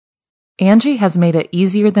Angie has made it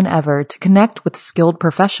easier than ever to connect with skilled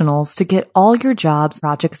professionals to get all your jobs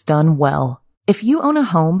projects done well. If you own a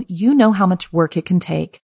home, you know how much work it can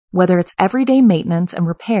take, whether it's everyday maintenance and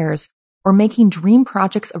repairs or making dream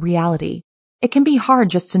projects a reality. It can be hard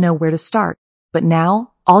just to know where to start, but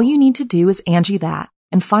now all you need to do is Angie that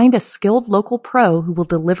and find a skilled local pro who will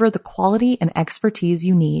deliver the quality and expertise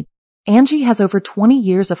you need. Angie has over 20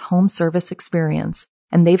 years of home service experience,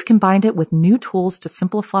 and they've combined it with new tools to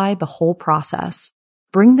simplify the whole process.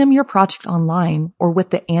 Bring them your project online or with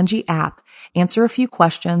the Angie app, answer a few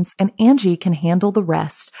questions, and Angie can handle the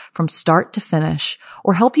rest from start to finish,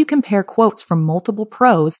 or help you compare quotes from multiple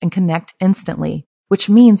pros and connect instantly, which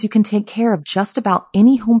means you can take care of just about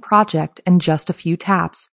any home project in just a few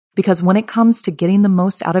taps. Because when it comes to getting the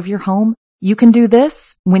most out of your home, you can do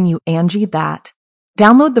this when you Angie that.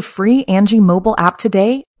 Download the free Angie mobile app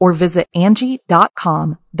today or visit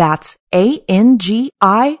Angie.com. That's ANGI.com.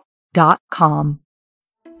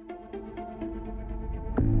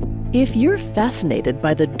 If you're fascinated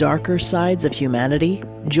by the darker sides of humanity,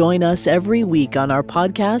 join us every week on our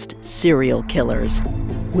podcast, Serial Killers,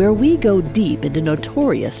 where we go deep into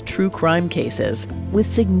notorious true crime cases. With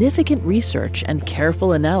significant research and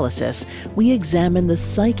careful analysis, we examine the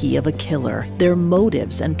psyche of a killer, their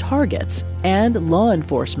motives and targets, and law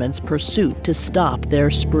enforcement's pursuit to stop their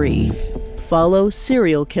spree. Follow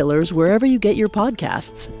Serial Killers wherever you get your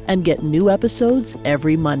podcasts and get new episodes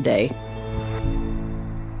every Monday.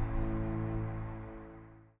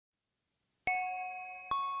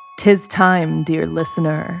 Tis time, dear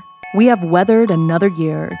listener. We have weathered another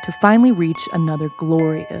year to finally reach another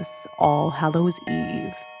glorious All Hallows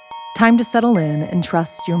Eve. Time to settle in and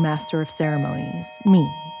trust your master of ceremonies, me,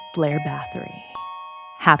 Blair Bathory.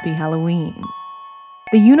 Happy Halloween.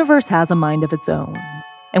 The universe has a mind of its own,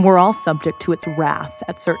 and we're all subject to its wrath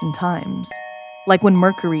at certain times, like when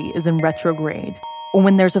Mercury is in retrograde, or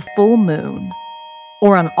when there's a full moon,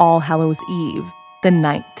 or on All Hallows Eve, the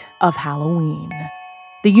night of Halloween.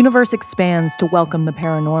 The universe expands to welcome the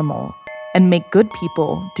paranormal and make good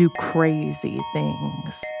people do crazy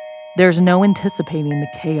things. There's no anticipating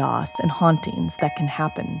the chaos and hauntings that can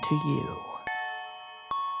happen to you.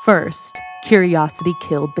 First, curiosity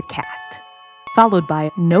killed the cat, followed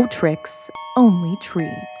by no tricks, only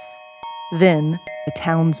treats. Then, the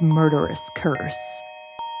town's murderous curse.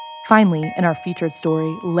 Finally, in our featured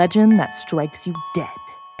story, legend that strikes you dead.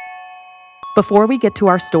 Before we get to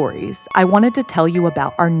our stories, I wanted to tell you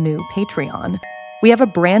about our new Patreon. We have a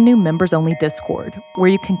brand new members-only Discord where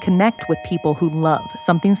you can connect with people who love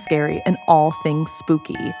something scary and all things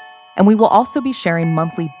spooky. And we will also be sharing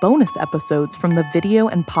monthly bonus episodes from the video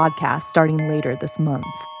and podcast starting later this month.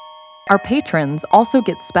 Our patrons also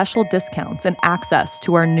get special discounts and access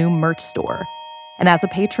to our new merch store. And as a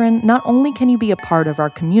patron, not only can you be a part of our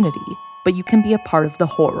community, but you can be a part of the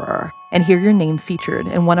horror and hear your name featured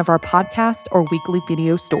in one of our podcast or weekly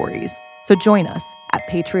video stories. So join us at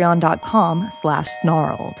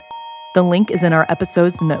patreon.com/snarled. The link is in our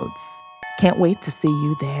episode's notes. Can't wait to see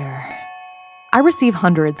you there. I receive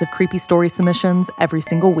hundreds of creepy story submissions every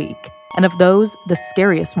single week. And of those, the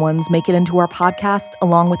scariest ones make it into our podcast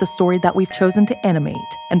along with a story that we've chosen to animate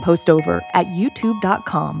and post over at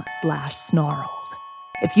youtube.com/snarled.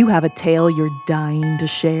 If you have a tale you're dying to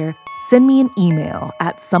share, send me an email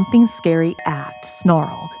at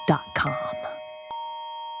somethingscary@snarled.com.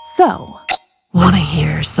 So, wanna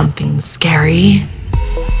hear something scary?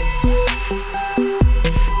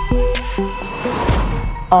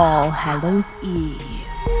 All Hallows Eve.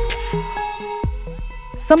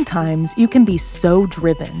 Sometimes you can be so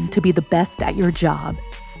driven to be the best at your job,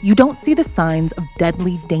 you don't see the signs of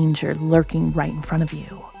deadly danger lurking right in front of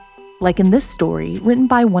you. Like in this story written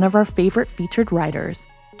by one of our favorite featured writers,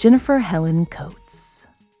 Jennifer Helen Coates.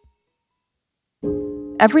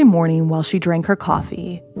 Every morning while she drank her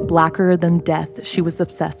coffee, blacker than death she was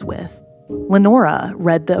obsessed with, Lenora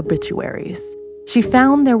read the obituaries. She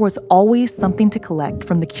found there was always something to collect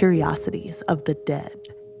from the curiosities of the dead.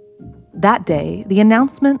 That day, the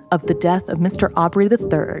announcement of the death of Mr. Aubrey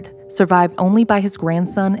III, survived only by his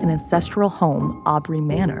grandson and ancestral home, Aubrey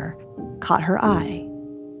Manor, caught her eye.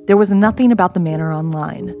 There was nothing about the manor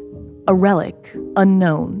online. A relic,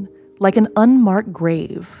 unknown, like an unmarked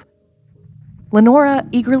grave. Lenora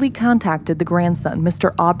eagerly contacted the grandson,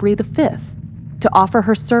 Mr. Aubrey V, to offer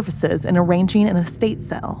her services in arranging an estate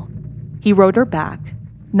sale. He wrote her back,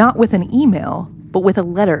 not with an email, but with a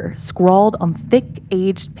letter scrawled on thick,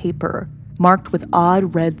 aged paper, marked with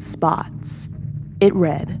odd red spots. It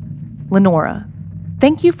read, "Lenora,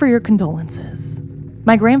 thank you for your condolences.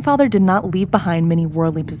 My grandfather did not leave behind many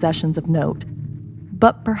worldly possessions of note,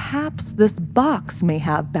 But perhaps this box may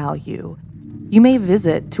have value. You may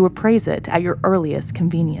visit to appraise it at your earliest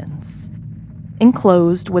convenience.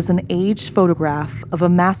 Enclosed was an aged photograph of a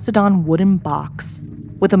mastodon wooden box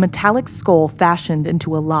with a metallic skull fashioned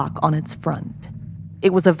into a lock on its front.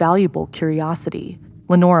 It was a valuable curiosity,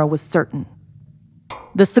 Lenora was certain.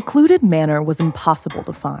 The secluded manor was impossible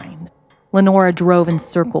to find. Lenora drove in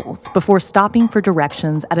circles before stopping for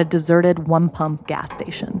directions at a deserted one-pump gas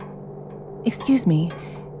station. "Excuse me,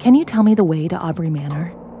 can you tell me the way to Aubrey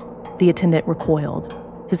Manor?" The attendant recoiled,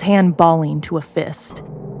 his hand balling to a fist.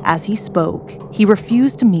 As he spoke, he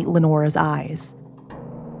refused to meet Lenora's eyes.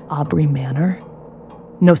 "Aubrey Manor?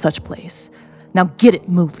 No such place. Now get it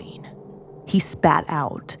moving." He spat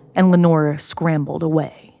out, and Lenora scrambled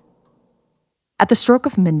away. At the stroke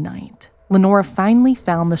of midnight, Lenora finally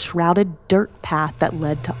found the shrouded dirt path that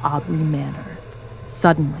led to Aubrey Manor.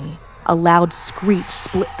 Suddenly, a loud screech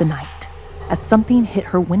split the night as something hit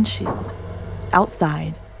her windshield.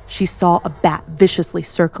 Outside, she saw a bat viciously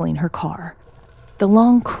circling her car. The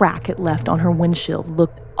long crack it left on her windshield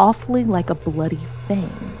looked awfully like a bloody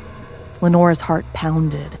fang. Lenora's heart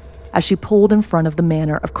pounded as she pulled in front of the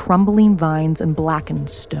manor of crumbling vines and blackened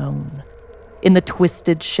stone. In the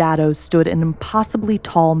twisted shadows stood an impossibly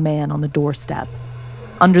tall man on the doorstep.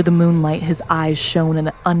 Under the moonlight, his eyes shone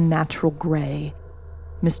an unnatural gray.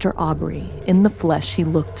 Mr. Aubrey, in the flesh, he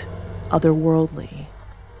looked otherworldly.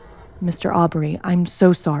 "Mr. Aubrey, I'm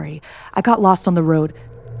so sorry. I got lost on the road."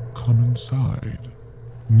 "Come inside.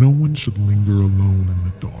 No one should linger alone in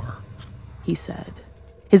the dark," he said.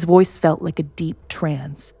 His voice felt like a deep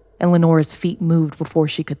trance, and Lenora's feet moved before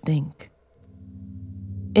she could think.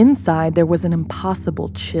 Inside, there was an impossible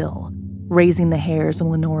chill, raising the hairs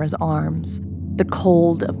on Lenora's arms, the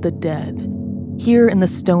cold of the dead. Here in the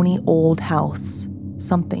stony old house,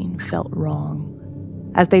 something felt wrong.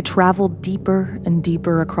 As they traveled deeper and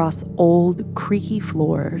deeper across old, creaky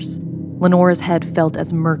floors, Lenora's head felt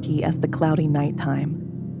as murky as the cloudy nighttime.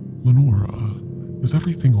 "Lenora, is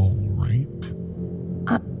everything all right?"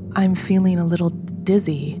 I'm feeling a little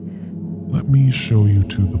dizzy." "Let me show you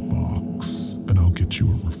to the box, and I'll get you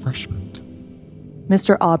a refreshment."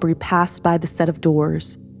 Mr. Aubrey passed by the set of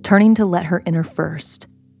doors, turning to let her enter first.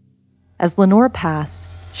 As Lenora passed,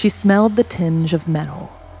 she smelled the tinge of metal,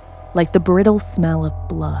 like the brittle smell of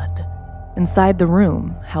blood. Inside the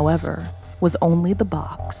room, however, was only the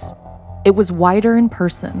box. It was wider in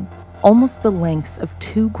person, almost the length of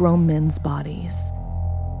two grown men's bodies.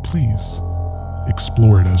 "Please,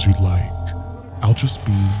 explore it as you'd like. I'll just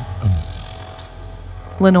be a minute."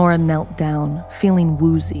 Lenora knelt down, feeling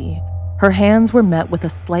woozy. Her hands were met with a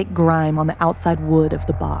slight grime on the outside wood of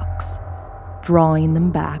the box. Drawing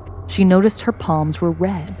them back, she noticed her palms were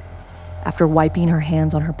red. After wiping her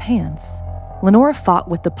hands on her pants, Lenora fought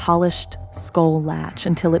with the polished skull latch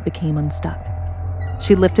until it became unstuck.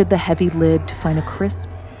 She lifted the heavy lid to find a crisp,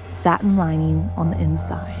 satin lining on the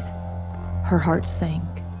inside. Her heart sank.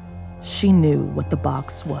 She knew what the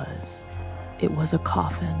box was. It was a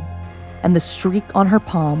coffin, and the streak on her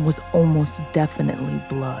palm was almost definitely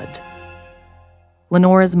blood.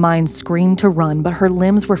 Lenora's mind screamed to run, but her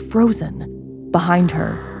limbs were frozen. Behind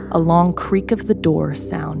her, a long creak of the door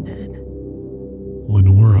sounded.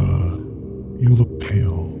 "Lenora, you look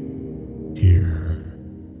pale. Here,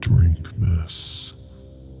 drink this."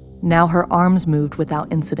 Now her arms moved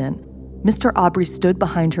without incident. Mr. Aubrey stood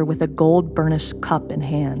behind her with a gold-burnished cup in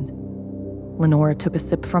hand. Lenora took a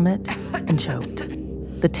sip from it and choked.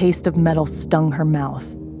 The taste of metal stung her mouth,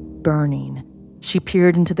 burning. She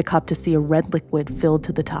peered into the cup to see a red liquid filled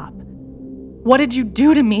to the top. "What did you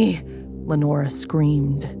do to me?" Lenora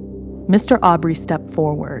screamed. Mr. Aubrey stepped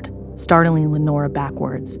forward, startling Lenora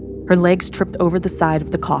backwards. Her legs tripped over the side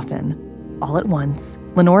of the coffin. All at once,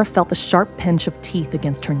 Lenora felt the sharp pinch of teeth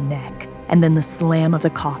against her neck, and then the slam of the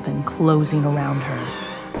coffin closing around her.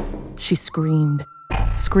 She screamed.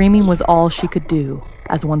 Screaming was all she could do,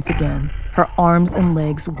 as once again, her arms and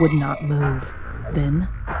legs would not move. Then,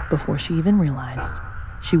 before she even realized,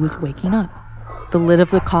 she was waking up. The lid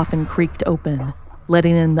of the coffin creaked open,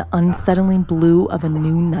 letting in the unsettling blue of a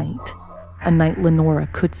new night. A night Lenora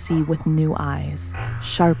could see with new eyes,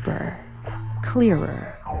 sharper,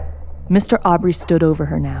 clearer. Mr. Aubrey stood over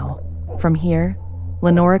her now. From here,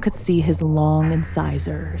 Lenora could see his long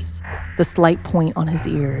incisors, the slight point on his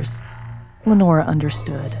ears. Lenora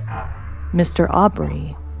understood. Mr.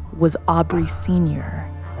 Aubrey was Aubrey Sr.,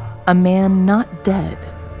 a man not dead,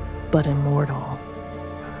 but immortal,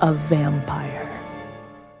 a vampire.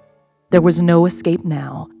 There was no escape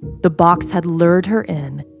now. The box had lured her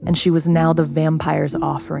in, and she was now the vampire's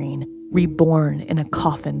offering, reborn in a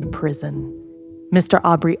coffined prison. Mr.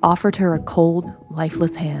 Aubrey offered her a cold,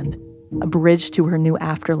 lifeless hand, a bridge to her new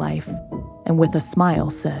afterlife, and with a smile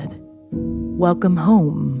said, "Welcome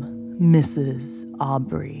home, Mrs.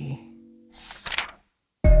 Aubrey."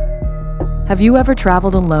 Have you ever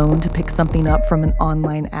traveled alone to pick something up from an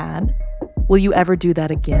online ad? Will you ever do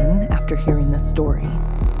that again after hearing this story?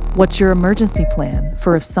 What's your emergency plan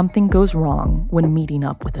for if something goes wrong when meeting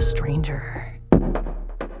up with a stranger?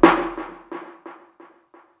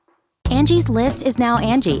 Angie's List is now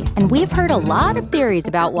Angie, and we've heard a lot of theories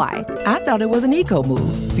about why. I thought it was an eco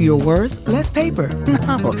move. Fewer words, less paper.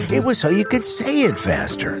 No, it was so you could say it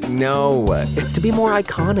faster. No, it's to be more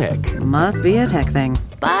iconic. Must be a tech thing.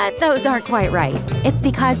 But those aren't quite right. It's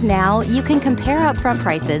because now you can compare upfront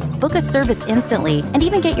prices, book a service instantly, and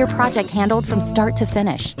even get your project handled from start to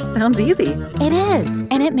finish. Sounds easy. It is,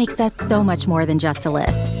 and it makes us so much more than just a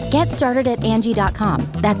list. Get started at Angie.com.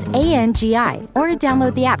 That's ANGI, or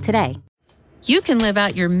download the app today. You can live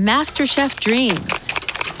out your MasterChef dreams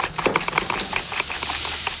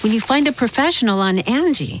when you find a professional on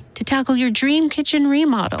Angie to tackle your dream kitchen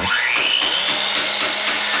remodel.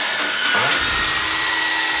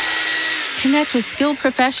 Connect with skilled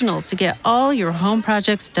professionals to get all your home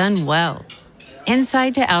projects done well.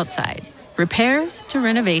 Inside to outside, repairs to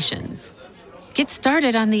renovations. Get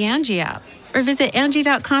started on the Angie app or visit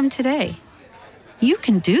Angie.com today. You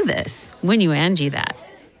can do this when you Angie that.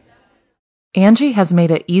 Angie has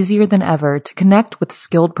made it easier than ever to connect with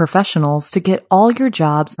skilled professionals to get all your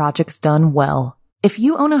jobs projects done well. If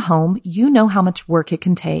you own a home, you know how much work it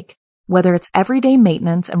can take, whether it's everyday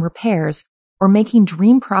maintenance and repairs or making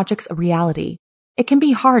dream projects a reality. It can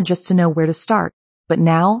be hard just to know where to start, but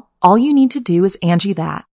now all you need to do is Angie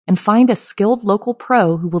that and find a skilled local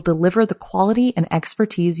pro who will deliver the quality and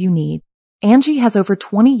expertise you need. Angie has over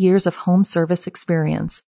 20 years of home service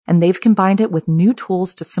experience, and they've combined it with new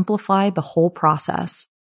tools to simplify the whole process.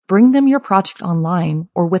 Bring them your project online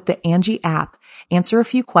or with the Angie app, answer a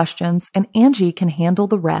few questions, and Angie can handle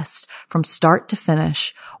the rest from start to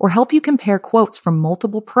finish, or help you compare quotes from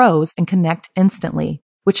multiple pros and connect instantly,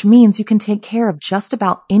 which means you can take care of just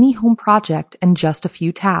about any home project in just a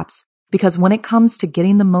few taps. Because when it comes to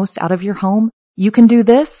getting the most out of your home, you can do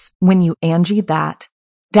this when you Angie that.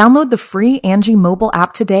 Download the free Angie mobile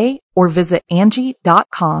app today or visit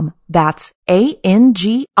Angie.com. That's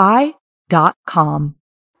ANGI.com.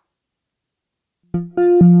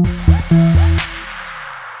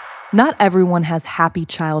 Not everyone has happy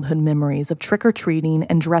childhood memories of trick-or-treating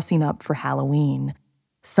and dressing up for Halloween.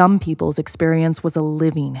 Some people's experience was a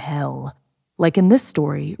living hell. Like in this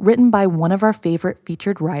story, written by one of our favorite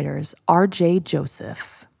featured writers, R.J.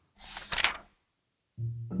 Joseph.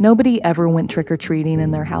 Nobody ever went trick-or-treating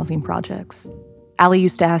in their housing projects. Allie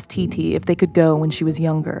used to ask TT if they could go when she was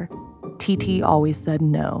younger. TT always said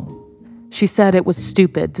no. She said it was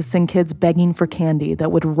stupid to send kids begging for candy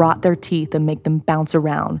that would rot their teeth and make them bounce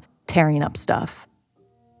around, tearing up stuff.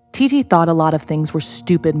 TT thought a lot of things were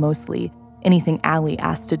stupid mostly, anything Allie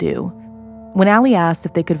asked to do. When Allie asked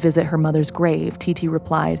if they could visit her mother's grave, TT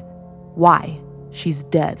replied, "Why? She's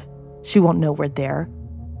dead. She won't know we're there."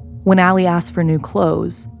 When Allie asked for new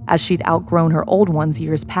clothes, as she'd outgrown her old ones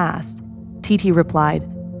years past, TT replied,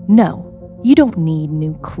 "No, you don't need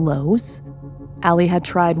new clothes." Allie had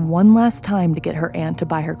tried one last time to get her aunt to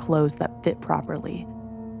buy her clothes that fit properly.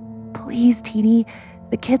 "Please, TT,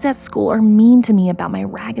 the kids at school are mean to me about my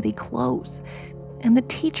raggedy clothes, and the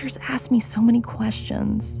teachers ask me so many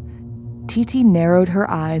questions." TT narrowed her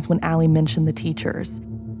eyes when Allie mentioned the teachers.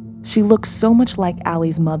 She looked so much like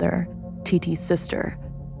Allie's mother, TT's sister,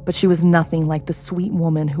 but she was nothing like the sweet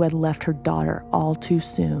woman who had left her daughter all too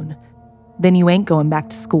soon. "Then you ain't going back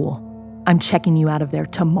to school. I'm checking you out of there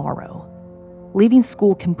tomorrow." Leaving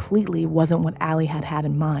school completely wasn't what Allie had had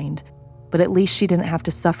in mind, but at least she didn't have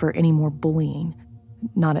to suffer any more bullying.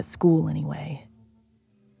 Not at school, anyway.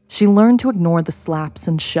 She learned to ignore the slaps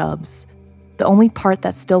and shoves. The only part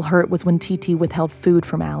that still hurt was when TT withheld food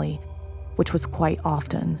from Allie, which was quite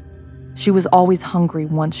often. She was always hungry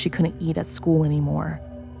once she couldn't eat at school anymore.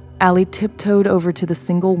 Allie tiptoed over to the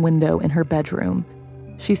single window in her bedroom.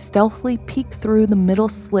 She stealthily peeked through the middle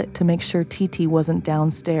slit to make sure TT wasn't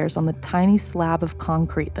downstairs on the tiny slab of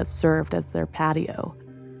concrete that served as their patio.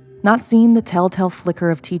 Not seeing the telltale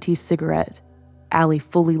flicker of TT's cigarette, Allie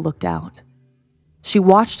fully looked out. She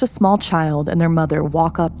watched a small child and their mother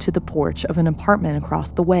walk up to the porch of an apartment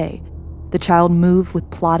across the way. The child moved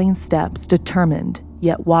with plodding steps, determined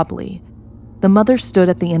yet wobbly. The mother stood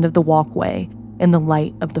at the end of the walkway in the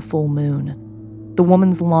light of the full moon. The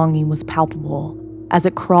woman's longing was palpable as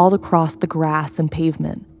it crawled across the grass and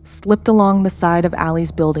pavement, slipped along the side of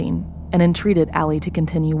Allie's building, and entreated Allie to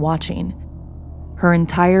continue watching. her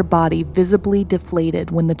entire body visibly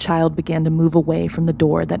deflated when the child began to move away from the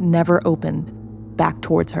door that never opened, back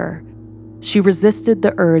towards her. She resisted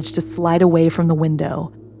the urge to slide away from the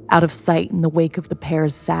window, out of sight in the wake of the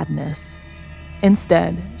pair's sadness.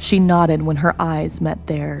 Instead, she nodded when her eyes met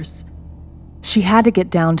theirs. She had to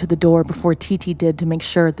get down to the door before TT did to make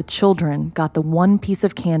sure the children got the one piece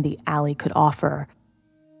of candy Allie could offer.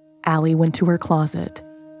 Allie went to her closet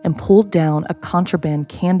and pulled down a contraband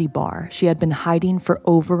candy bar she had been hiding for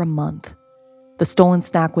over a month. The stolen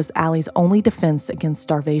snack was Allie's only defense against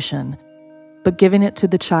starvation, but giving it to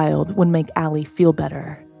the child would make Allie feel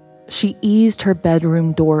better. She eased her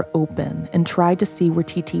bedroom door open and tried to see where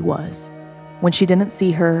TT was. When she didn't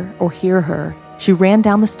see her or hear her, she ran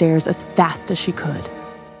down the stairs as fast as she could.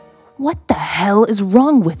 "What the hell is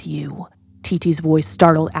wrong with you?" TT's voice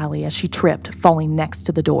startled Allie as she tripped, falling next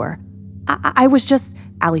to the door. I was just,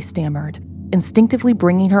 Allie stammered, instinctively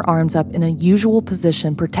bringing her arms up in a usual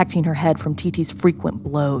position, protecting her head from TT's frequent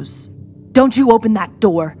blows. "Don't you open that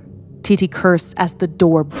door!" TT cursed as the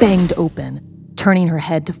door banged open, turning her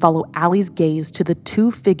head to follow Allie's gaze to the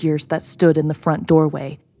two figures that stood in the front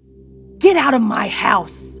doorway. "Get out of my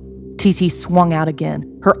house!" TT swung out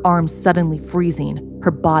again, her arms suddenly freezing,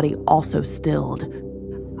 her body also stilled.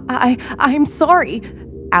 I'm sorry,"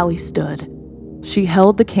 Allie stood. She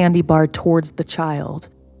held the candy bar towards the child.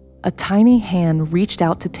 A tiny hand reached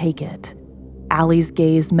out to take it. Allie's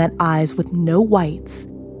gaze met eyes with no whites,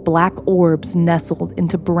 black orbs nestled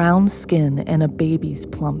into brown skin and a baby's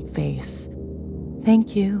plump face.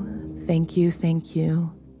 "Thank you, thank you, thank you."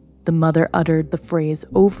 The mother uttered the phrase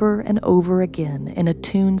over and over again in a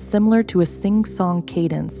tune similar to a sing-song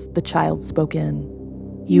cadence the child spoke in.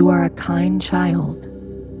 "You are a kind child."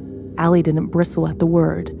 Allie didn't bristle at the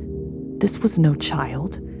word. This was no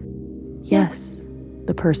child. "Yes,"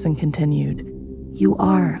 the person continued, "you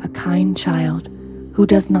are a kind child who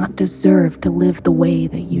does not deserve to live the way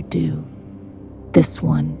that you do. This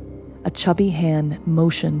one," a chubby hand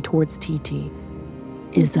motioned towards TT,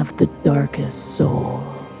 "is of the darkest soul."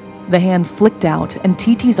 The hand flicked out and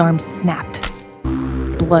TT's arm snapped,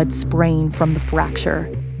 blood spraying from the fracture.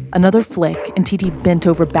 Another flick and TT bent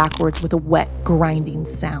over backwards with a wet, grinding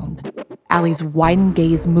sound. Allie's widened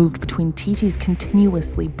gaze moved between TT's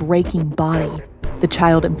continuously breaking body, the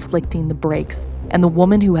child inflicting the breaks, and the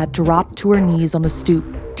woman who had dropped to her knees on the stoop,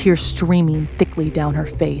 tears streaming thickly down her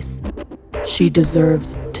face. "She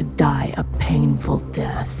deserves to die a painful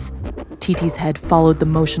death." TT's head followed the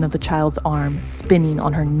motion of the child's arm, spinning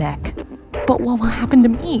on her neck. "But what will happen to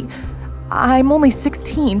me? I'm only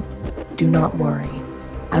 16. "Do not worry.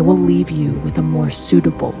 I will leave you with a more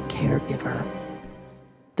suitable caregiver."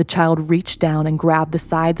 The child reached down and grabbed the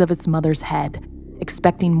sides of its mother's head.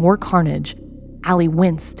 Expecting more carnage, Allie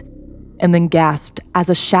winced and then gasped as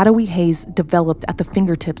a shadowy haze developed at the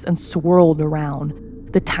fingertips and swirled around.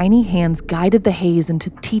 The tiny hands guided the haze into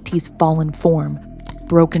TT's fallen form.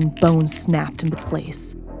 Broken bones snapped into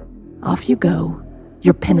place. "Off you go.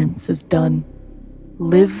 Your penance is done.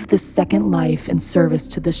 Live this second life in service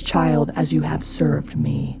to this child as you have served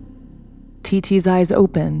me." TT's eyes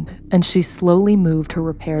opened, and she slowly moved her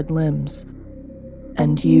repaired limbs.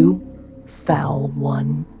 "And you, foul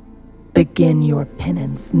one, begin your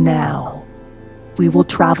penance now. We will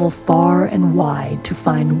travel far and wide to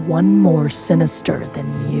find one more sinister than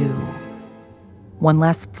you." One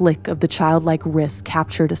last flick of the childlike wrist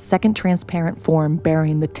captured a second transparent form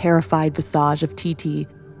bearing the terrified visage of TT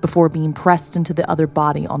before being pressed into the other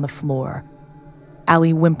body on the floor.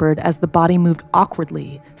 Allie whimpered as the body moved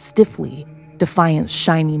awkwardly, stiffly, defiance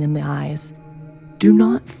shining in the eyes. "Do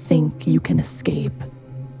not think you can escape.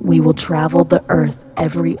 We will travel the earth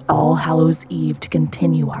every All Hallows Eve to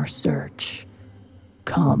continue our search.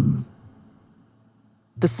 Come."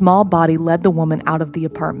 The small body led the woman out of the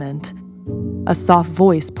apartment. A soft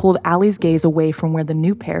voice pulled Allie's gaze away from where the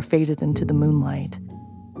new pair faded into the moonlight.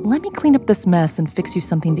 "Let me clean up this mess and fix you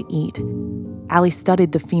something to eat." Allie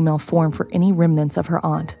studied the female form for any remnants of her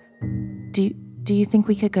aunt. Do you think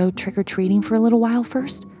we could go trick-or-treating for a little while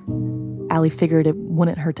first?" Allie figured it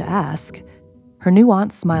wouldn't hurt to ask. Her new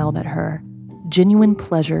aunt smiled at her, genuine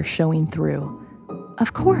pleasure showing through.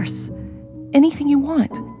 "Of course. Anything you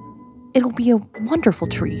want. It'll be a wonderful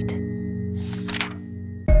treat."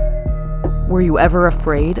 Were you ever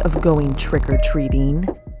afraid of going trick-or-treating?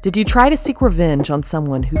 Did you try to seek revenge on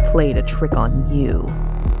someone who played a trick on you?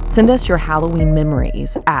 Send us your Halloween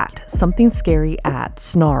memories at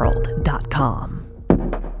somethingscary@snarled.com.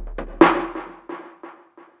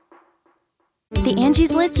 The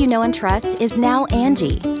Angie's List you know and trust is now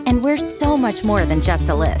Angie, and we're so much more than just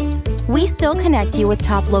a list. We still connect you with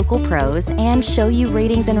top local pros and show you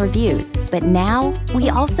ratings and reviews, but now we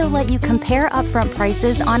also let you compare upfront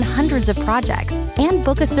prices on hundreds of projects and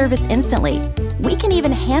book a service instantly. We can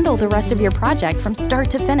even handle the rest of your project from start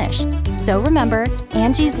to finish. So remember,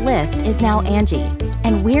 Angie's List is now Angie,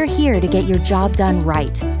 and we're here to get your job done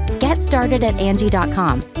right. Get started at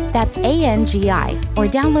Angie.com. That's ANGI, or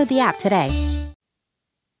download the app today.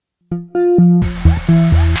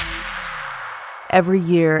 Every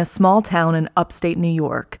year, a small town in upstate New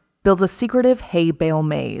York builds a secretive hay bale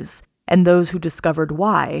maze, and those who discovered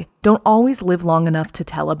why don't always live long enough to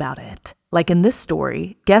tell about it. Like in this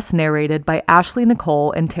story, guest narrated by Ashley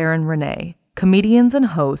Nicole and Taryn Renee, comedians and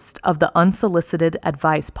hosts of the Unsolicited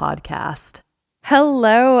Advice podcast.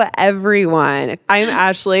 Hello, everyone. I'm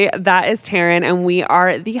Ashley. That is Taryn, and we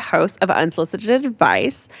are the hosts of Unsolicited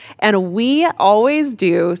Advice. And we always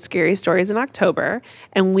do scary stories in October.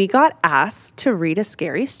 And we got asked to read a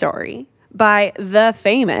scary story by the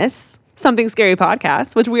famous Something Scary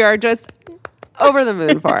podcast, which we are just over the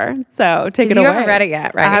moon for. So take it away. You haven't read it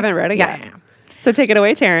yet, right? I haven't read it yet. Yeah. So take it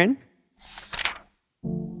away, Taryn.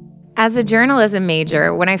 As a journalism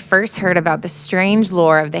major, when I first heard about the strange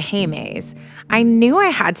lore of the hay maze, I knew I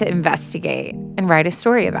had to investigate and write a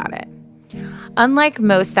story about it. Unlike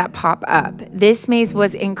most that pop up, this maze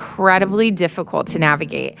was incredibly difficult to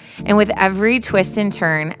navigate, and with every twist and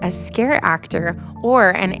turn, a scare actor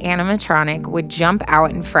or an animatronic would jump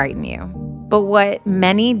out and frighten you. But what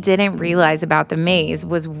many didn't realize about the maze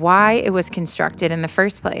was why it was constructed in the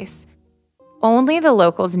first place. Only the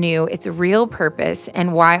locals knew its real purpose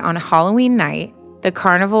and why on Halloween night, the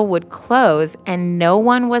carnival would close and no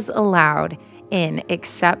one was allowed in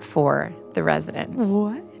except for the residents.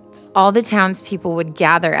 What? All the townspeople would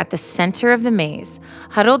gather at the center of the maze.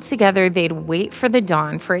 Huddled together, they'd wait for the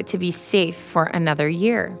dawn for it to be safe for another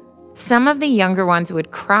year. Some of the younger ones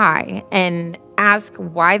would cry and ask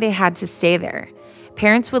why they had to stay there.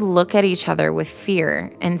 Parents would look at each other with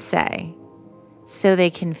fear and say, "So they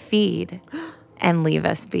can feed and leave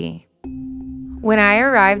us be." When I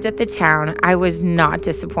arrived at the town, I was not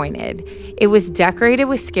disappointed. It was decorated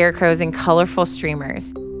with scarecrows and colorful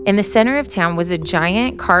streamers. In the center of town was a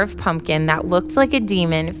giant carved pumpkin that looked like a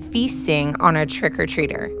demon feasting on a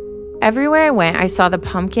trick-or-treater. Everywhere I went, I saw the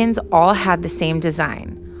pumpkins all had the same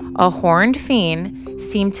design. A horned fiend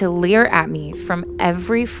seemed to leer at me from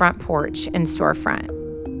every front porch and storefront.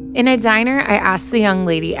 In a diner, I asked the young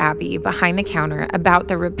lady Abby behind the counter about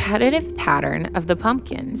the repetitive pattern of the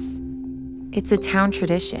pumpkins. "It's a town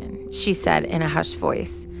tradition," she said in a hushed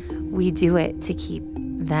voice. "We do it to keep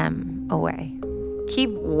them away." "Keep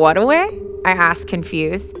what away?" I asked,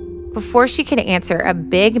 confused. Before she could answer, a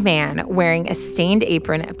big man wearing a stained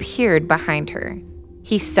apron appeared behind her.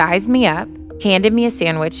 He sized me up, handed me a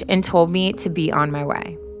sandwich, and told me to be on my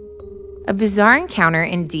way. A bizarre encounter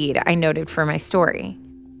indeed, I noted for my story.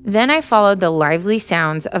 Then I followed the lively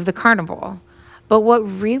sounds of the carnival. But what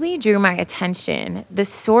really drew my attention, the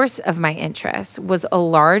source of my interest, was a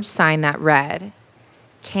large sign that read,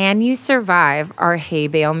 "Can you survive our hay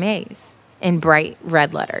bale maze?" in bright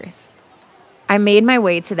red letters. I made my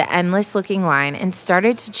way to the endless-looking line and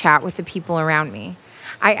started to chat with the people around me.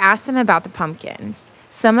 I asked them about the pumpkins.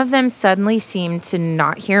 Some of them suddenly seemed to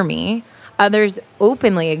not hear me. Others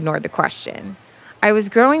openly ignored the question. I was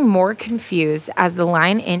growing more confused as the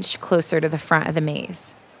line inched closer to the front of the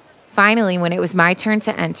maze. Finally, when it was my turn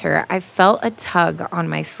to enter, I felt a tug on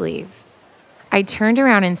my sleeve. I turned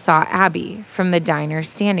around and saw Abby from the diner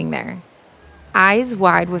standing there. Eyes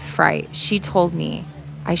wide with fright, she told me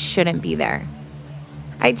I shouldn't be there.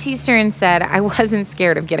 I teased her and said I wasn't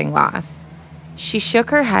scared of getting lost. She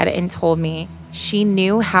shook her head and told me she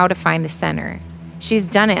knew how to find the center. She's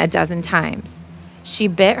done it a dozen times. She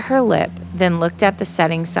bit her lip, then looked at the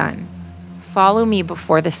setting sun. "Follow me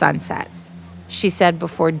before the sun sets," she said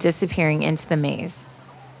before disappearing into the maze.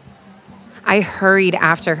 I hurried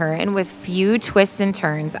after her, and with few twists and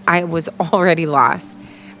turns, I was already lost.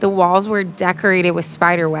 The walls were decorated with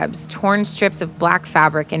spider webs, torn strips of black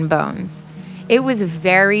fabric, and bones. It was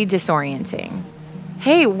very disorienting.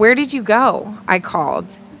 "Hey, where did you go?" I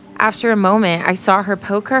called. After a moment, I saw her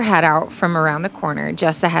poke her head out from around the corner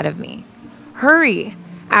just ahead of me. "Hurry,"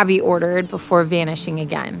 Abby ordered before vanishing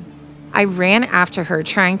again. I ran after her,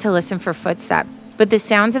 trying to listen for footsteps, but the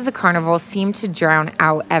sounds of the carnival seemed to drown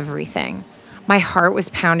out everything. My heart was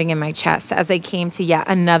pounding in my chest as I came to yet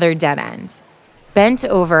another dead end. Bent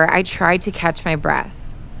over, I tried to catch my breath.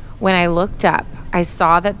 When I looked up, I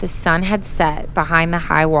saw that the sun had set behind the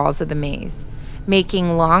high walls of the maze,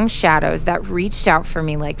 making long shadows that reached out for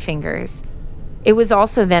me like fingers. It was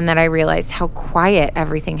also then that I realized how quiet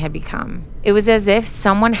everything had become. It was as if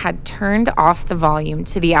someone had turned off the volume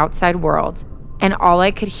to the outside world, and all I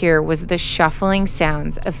could hear was the shuffling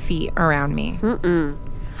sounds of feet around me.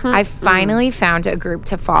 I finally found a group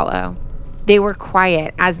to follow. They were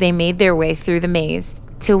quiet as they made their way through the maze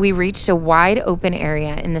till we reached a wide open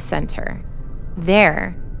area in the center.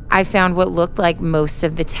 There, I found what looked like most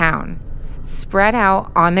of the town, spread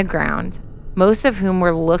out on the ground, most of whom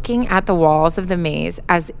were looking at the walls of the maze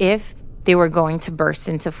as if they were going to burst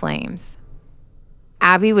into flames.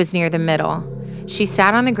 Abby was near the middle. She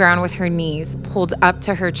sat on the ground with her knees pulled up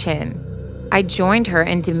to her chin. I joined her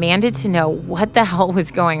and demanded to know what the hell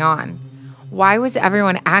was going on. Why was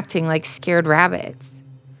everyone acting like scared rabbits?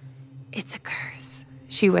 "It's a curse,"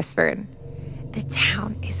 she whispered. "The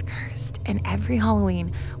town is cursed, and every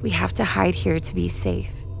Halloween we have to hide here to be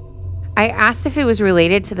safe." I asked if it was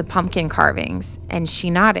related to the pumpkin carvings, and she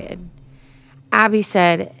nodded. Abby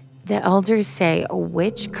said, "The elders say a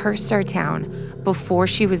witch cursed our town before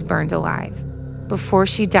she was burned alive. Before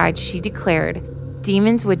she died, she declared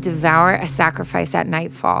demons would devour a sacrifice at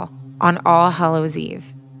nightfall on All Hallows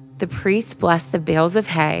Eve. The priest blessed the bales of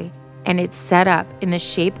hay, and it's set up in the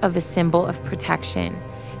shape of a symbol of protection.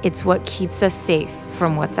 It's what keeps us safe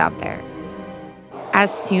from what's out there."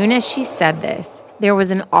 As soon as she said this, there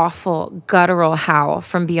was an awful, guttural howl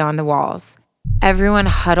from beyond the walls. Everyone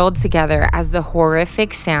huddled together as the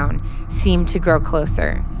horrific sound seemed to grow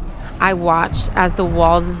closer. I watched as the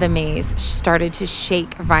walls of the maze started to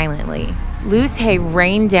shake violently. Loose hay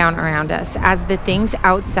rained down around us as the things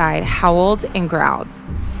outside howled and growled.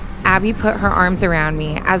 Abby put her arms around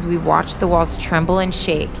me as we watched the walls tremble and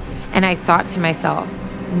shake, and I thought to myself,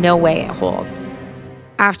 no way it holds.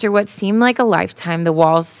 After what seemed like a lifetime, the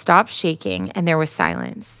walls stopped shaking and there was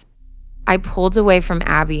silence. I pulled away from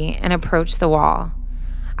Abby and approached the wall.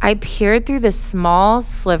 I peered through the small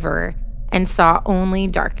sliver and saw only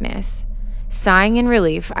darkness. Sighing in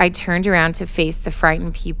relief, I turned around to face the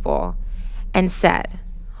frightened people and said,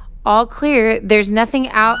 "All clear, there's nothing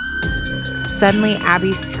out." Suddenly,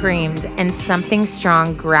 Abby screamed and something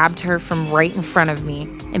strong grabbed her from right in front of me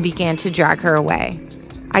and began to drag her away.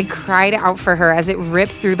 I cried out for her as it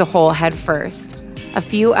ripped through the hole head first. A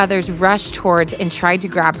few others rushed towards and tried to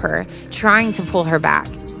grab her, trying to pull her back.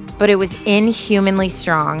 But it was inhumanly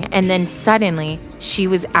strong, and then suddenly, she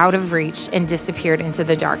was out of reach and disappeared into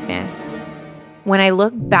the darkness. When I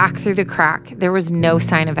looked back through the crack, there was no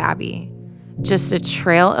sign of Abby. Just a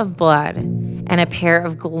trail of blood and a pair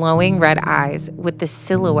of glowing red eyes with the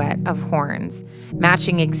silhouette of horns,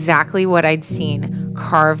 matching exactly what I'd seen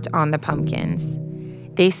carved on the pumpkins.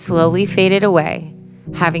 They slowly faded away,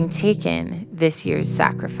 having taken this year's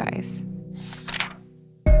sacrifice.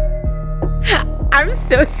 I'm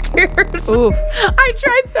so scared. Oof. I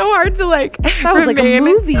tried so hard to that was like a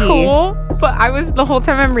movie. Cool, but I was the whole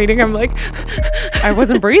time I'm reading, I'm like, I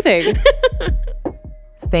wasn't breathing.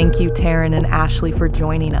 Thank you, Taryn and Ashley, for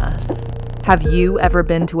joining us. Have you ever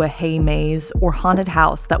been to a hay maze or haunted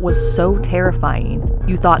house that was so terrifying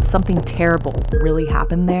you thought something terrible really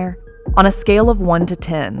happened there? On a scale of 1 to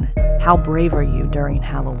 10, how brave are you during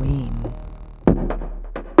Halloween?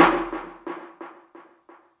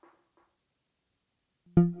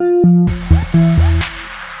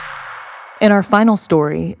 In our final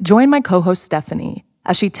story, join my co-host Stephanie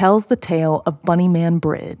as she tells the tale of Bunnyman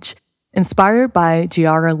Bridge, inspired by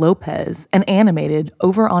Giara Lopez and animated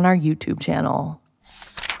over on our YouTube channel.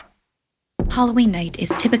 Halloween night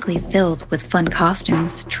is typically filled with fun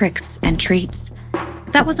costumes, tricks, and treats.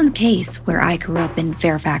 But that wasn't the case where I grew up in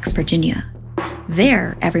Fairfax, Virginia.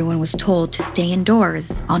 There, everyone was told to stay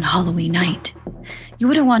indoors on Halloween night. You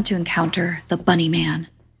wouldn't want to encounter the Bunny Man.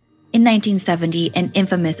 In 1970, an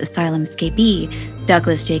infamous asylum escapee,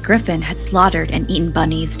 Douglas J. Griffin, had slaughtered and eaten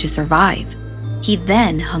bunnies to survive. He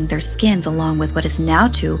then hung their skins along with what is now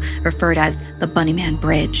referred as the Bunnyman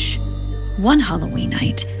Bridge. One Halloween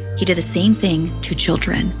night, he did the same thing to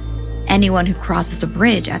children. Anyone who crosses a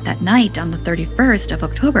bridge at that night on the 31st of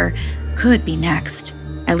October could be next.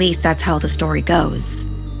 At least that's how the story goes.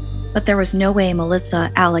 But there was no way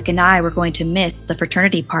Melissa, Alec, and I were going to miss the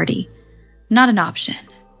fraternity party. Not an option.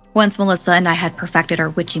 Once Melissa and I had perfected our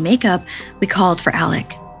witchy makeup, we called for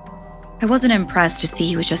Alec. I wasn't impressed to see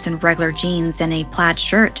he was just in regular jeans and a plaid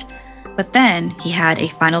shirt. But then he had a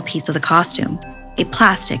final piece of the costume, a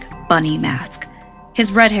plastic bunny mask.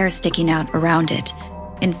 His red hair sticking out around it.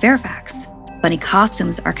 In Fairfax, bunny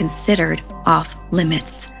costumes are considered off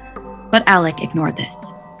limits. But Alec ignored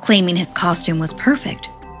this, claiming his costume was perfect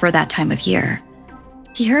for that time of year.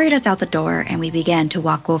 He hurried us out the door and we began to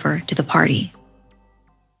walk over to the party.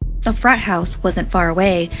 The frat house wasn't far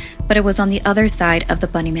away, but it was on the other side of the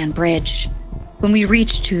Bunnyman Bridge. When we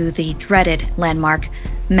reached to the dreaded landmark,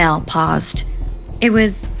 Mel paused. It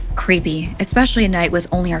was creepy, especially at night with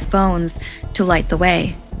only our phones to light the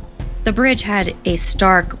way. The bridge had a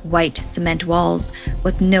stark white cement walls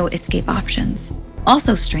with no escape options.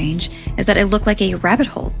 Also strange is that it looked like a rabbit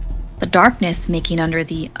hole, the darkness making under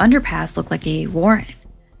the underpass look like a warren.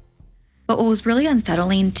 But what was really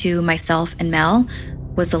unsettling to myself and Mel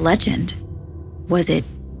was the legend. Was it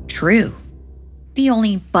true? The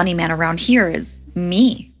only bunny man around here is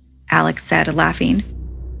me, Alex said, laughing.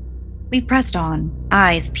 We pressed on,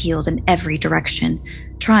 eyes peeled in every direction,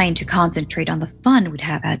 trying to concentrate on the fun we'd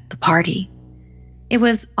have at the party. It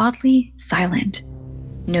was oddly silent.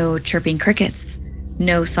 No chirping crickets,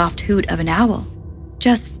 no soft hoot of an owl,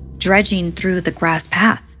 just dredging through the grass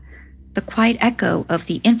path, the quiet echo of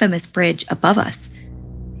the infamous bridge above us.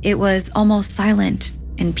 It was almost silent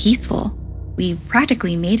and peaceful. We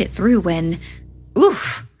practically made it through when,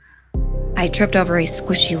 oof! I tripped over a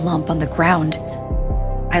squishy lump on the ground.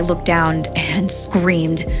 I looked down and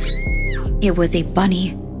screamed. It was a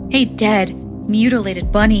bunny, a dead,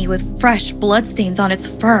 mutilated bunny with fresh bloodstains on its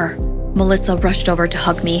fur. Melissa rushed over to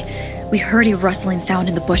hug me. We heard a rustling sound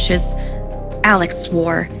in the bushes. Alex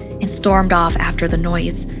swore and stormed off after the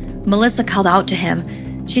noise. Melissa called out to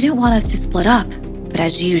him. She didn't want us to split up, but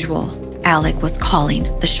as usual, Alec was calling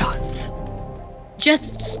the shots.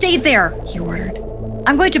 "Just stay there," he ordered.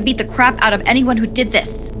 "I'm going to beat the crap out of anyone who did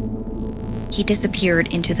this." He disappeared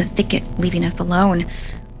into the thicket, leaving us alone.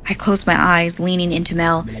 I closed my eyes, leaning into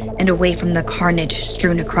Mel and away from the carnage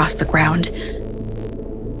strewn across the ground.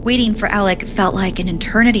 Waiting for Alec felt like an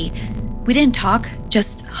eternity. We didn't talk,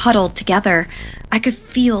 just huddled together. I could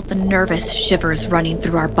feel the nervous shivers running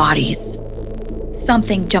through our bodies.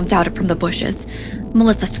 Something jumped out from the bushes.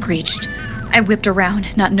 Melissa screeched. I whipped around,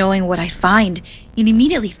 not knowing what I'd find, and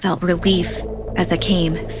immediately felt relief as I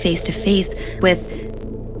came face to face with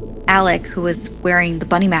Alec, who was wearing the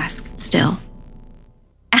bunny mask still.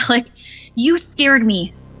 "Alec, you scared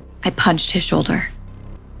me." I punched his shoulder.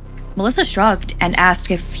 Melissa shrugged and asked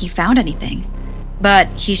if he found anything, but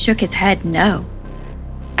he shook his head no.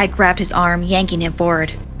 I grabbed his arm, yanking him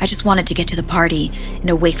forward. I just wanted to get to the party and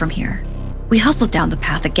away from here. We hustled down the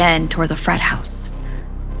path again toward the frat house.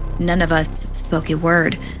 None of us spoke a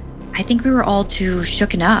word. I think we were all too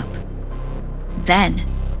shooken up. Then,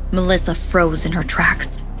 Melissa froze in her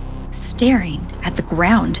tracks, staring at the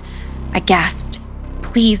ground. I gasped,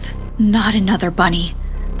 "Please, not another bunny."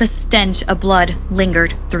 The stench of blood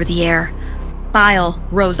lingered through the air. Bile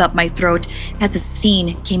rose up my throat as the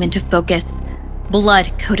scene came into focus.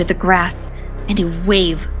 Blood coated the grass, and a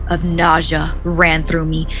wave of nausea ran through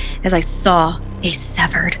me as I saw a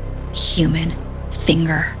severed human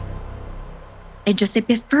finger. And just a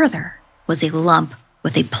bit further was a lump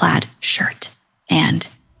with a plaid shirt and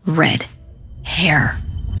red hair.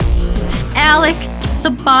 "Alec! The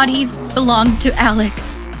bodies belonged to Alec."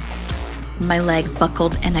 My legs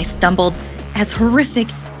buckled and I stumbled. As horrific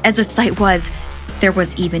as the sight was, there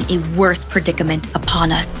was even a worse predicament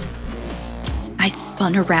upon us. I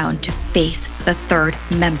spun around to face the third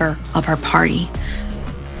member of our party.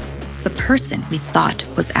 The person we thought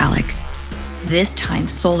was Alec. This time,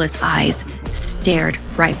 soulless eyes stared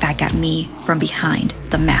right back at me from behind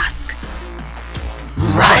the mask.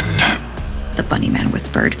 "Run," the bunny man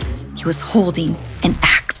whispered. He was holding an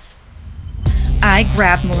axe. I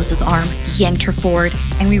grabbed Melissa's arm, yanked her forward,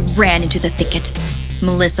 and we ran into the thicket.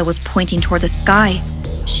 Melissa was pointing toward the sky.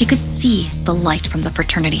 She could see the light from the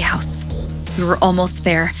fraternity house. We were almost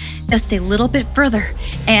there, just a little bit further,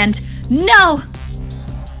 and no!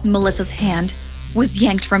 Melissa's hand was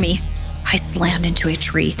yanked from me. I slammed into a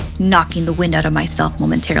tree, knocking the wind out of myself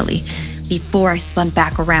momentarily, before I spun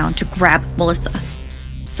back around to grab Melissa.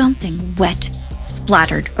 Something wet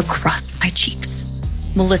splattered across my cheeks.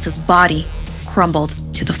 Melissa's body crumbled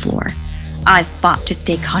to the floor. I fought to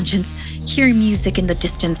stay conscious, hearing music in the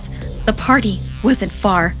distance. The party wasn't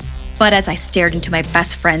far, but as I stared into my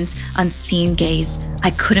best friend's unseeing gaze,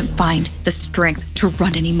 I couldn't find the strength to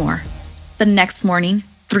run anymore. The next morning,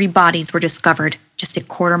 3 bodies were discovered just a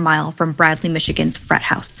quarter mile from Bradley, Michigan's frat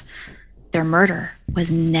house. Their murder was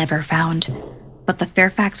never found, but the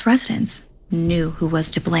Fairfax residents knew who was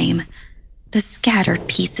to blame. The scattered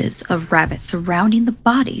pieces of rabbit surrounding the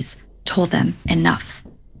bodies told them enough.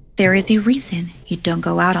 There is a reason you don't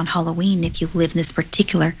go out on Halloween if you live in this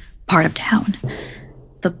particular part of town.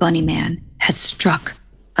 The bunny man had struck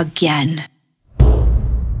again.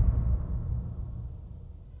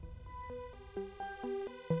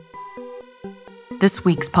 This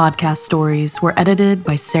week's podcast stories were edited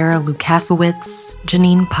by Sarah Lukasiewicz,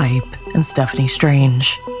 Janine Pipe, and Stephanie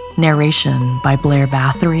Strange. Narration by Blair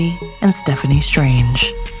Bathory and Stephanie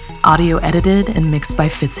Strange. Audio edited and mixed by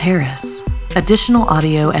Fitz Harris. Additional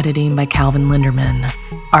audio editing by Calvin Linderman.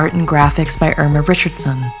 Art and graphics by Irma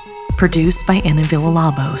Richardson. Produced by Anna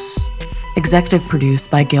Villalobos. Executive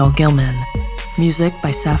produced by Gail Gilman. Music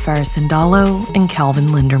by Sapphire Sindalo and Calvin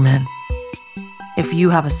Linderman. If you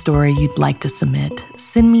have a story you'd like to submit,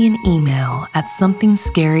 send me an email at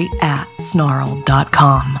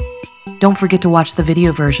somethingscary@snarled.com. Don't forget to watch the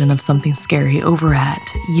video version of Something Scary over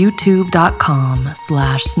at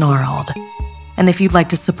youtube.com/snarled. And if you'd like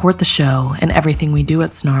to support the show and everything we do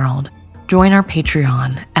at Snarled, join our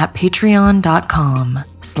Patreon at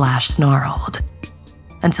patreon.com/snarled.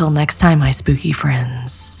 Until next time, my spooky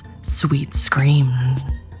friends, sweet screams.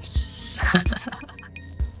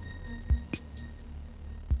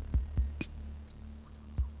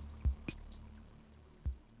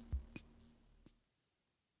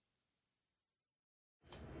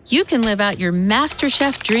 You can live out your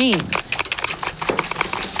MasterChef dreams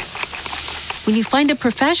when you find a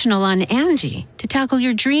professional on Angie to tackle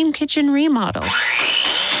your dream kitchen remodel.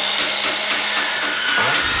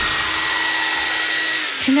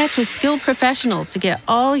 Connect with skilled professionals to get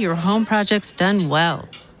all your home projects done well.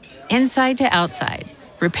 Inside to outside,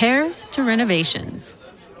 repairs to renovations.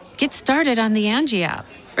 Get started on the Angie app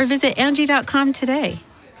or visit Angie.com today.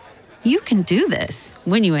 You can do this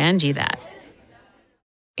when you Angie that.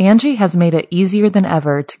 Angie has made it easier than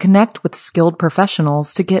ever to connect with skilled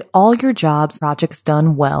professionals to get all your jobs projects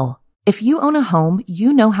done well. If you own a home,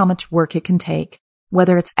 you know how much work it can take,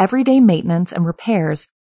 whether it's everyday maintenance and repairs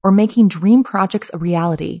or making dream projects a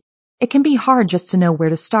reality. It can be hard just to know where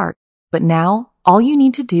to start, but now all you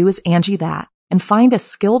need to do is Angie that and find a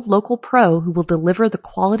skilled local pro who will deliver the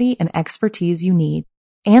quality and expertise you need.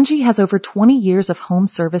 Angie has over 20 years of home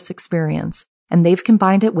service experience, and they've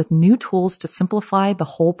combined it with new tools to simplify the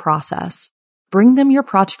whole process. Bring them your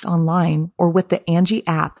project online or with the Angie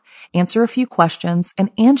app, answer a few questions,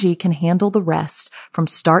 and Angie can handle the rest from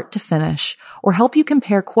start to finish or help you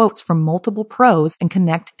compare quotes from multiple pros and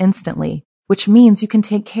connect instantly, which means you can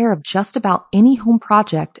take care of just about any home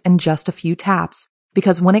project in just a few taps.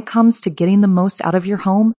 Because when it comes to getting the most out of your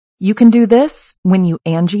home, you can do this when you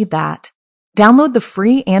Angie that. Download the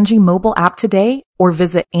free Angie mobile app today or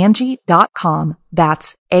visit Angie.com.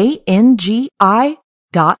 That's ANGI.com.